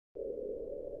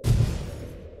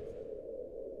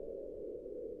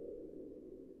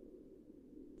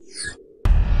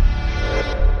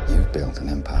built an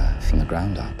empire from the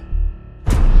ground up.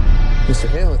 Mr.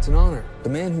 Hale, it's an honor. The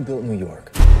man who built New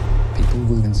York. People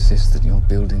will insist that your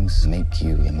buildings make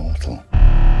you immortal.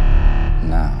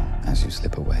 Now, as you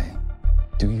slip away,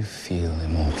 do you feel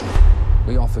immortal?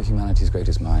 We offer humanity's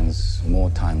greatest minds more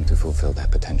time to fulfill their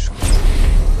potential.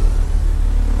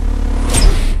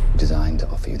 Designed to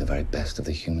offer you the very best of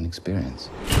the human experience.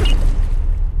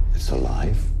 It's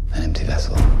alive, an empty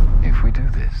vessel. If we do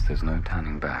this, there's no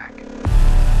turning back.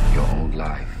 Your old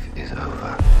life is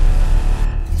over.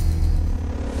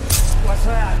 What's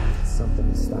that?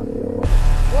 Something to stop your heart.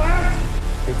 What?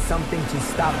 It's something to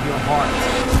stop your heart.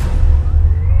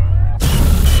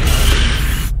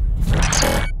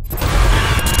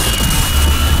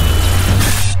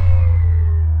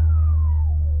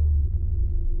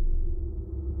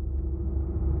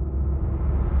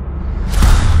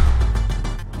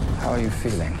 How are you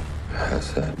feeling?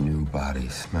 How's that new body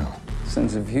smell?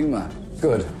 Sense of humor.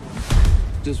 Good.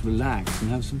 Just relax and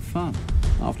have some fun.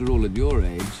 After all, at your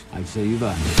age, I'd say you've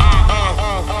earned it.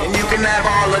 And you can have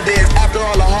all of this. After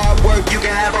all the hard work, you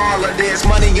can have all of this.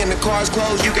 Money in the cars,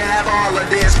 clothes, you can have all of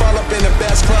this. Fall up in the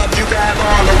best clubs, you can have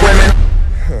all the women.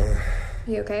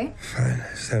 You okay? Fine. I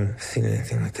just haven't seen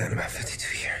anything like that in about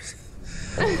 52 years.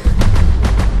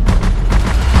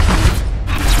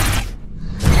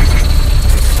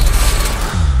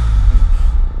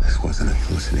 This wasn't a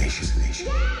hallucination.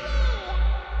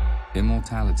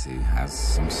 Immortality has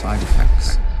some side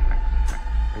effects.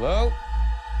 Hello?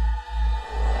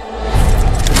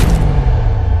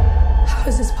 How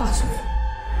is this possible?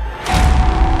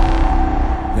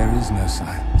 There is no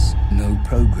science, no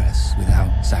progress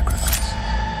without sacrifice.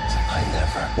 I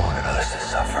never wanted us to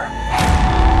suffer.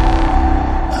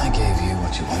 I gave you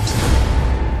what you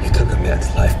wanted. You took a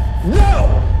man's life.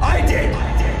 No! I did!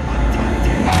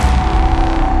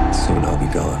 Soon I'll be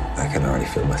gone. I can already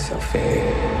feel myself fading.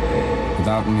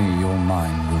 Without me, your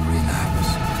mind will relapse.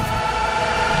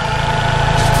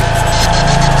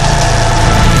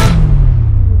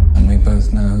 And we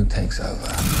both know who takes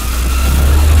over.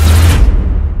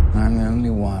 I'm the only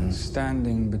one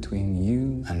standing between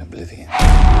you and oblivion.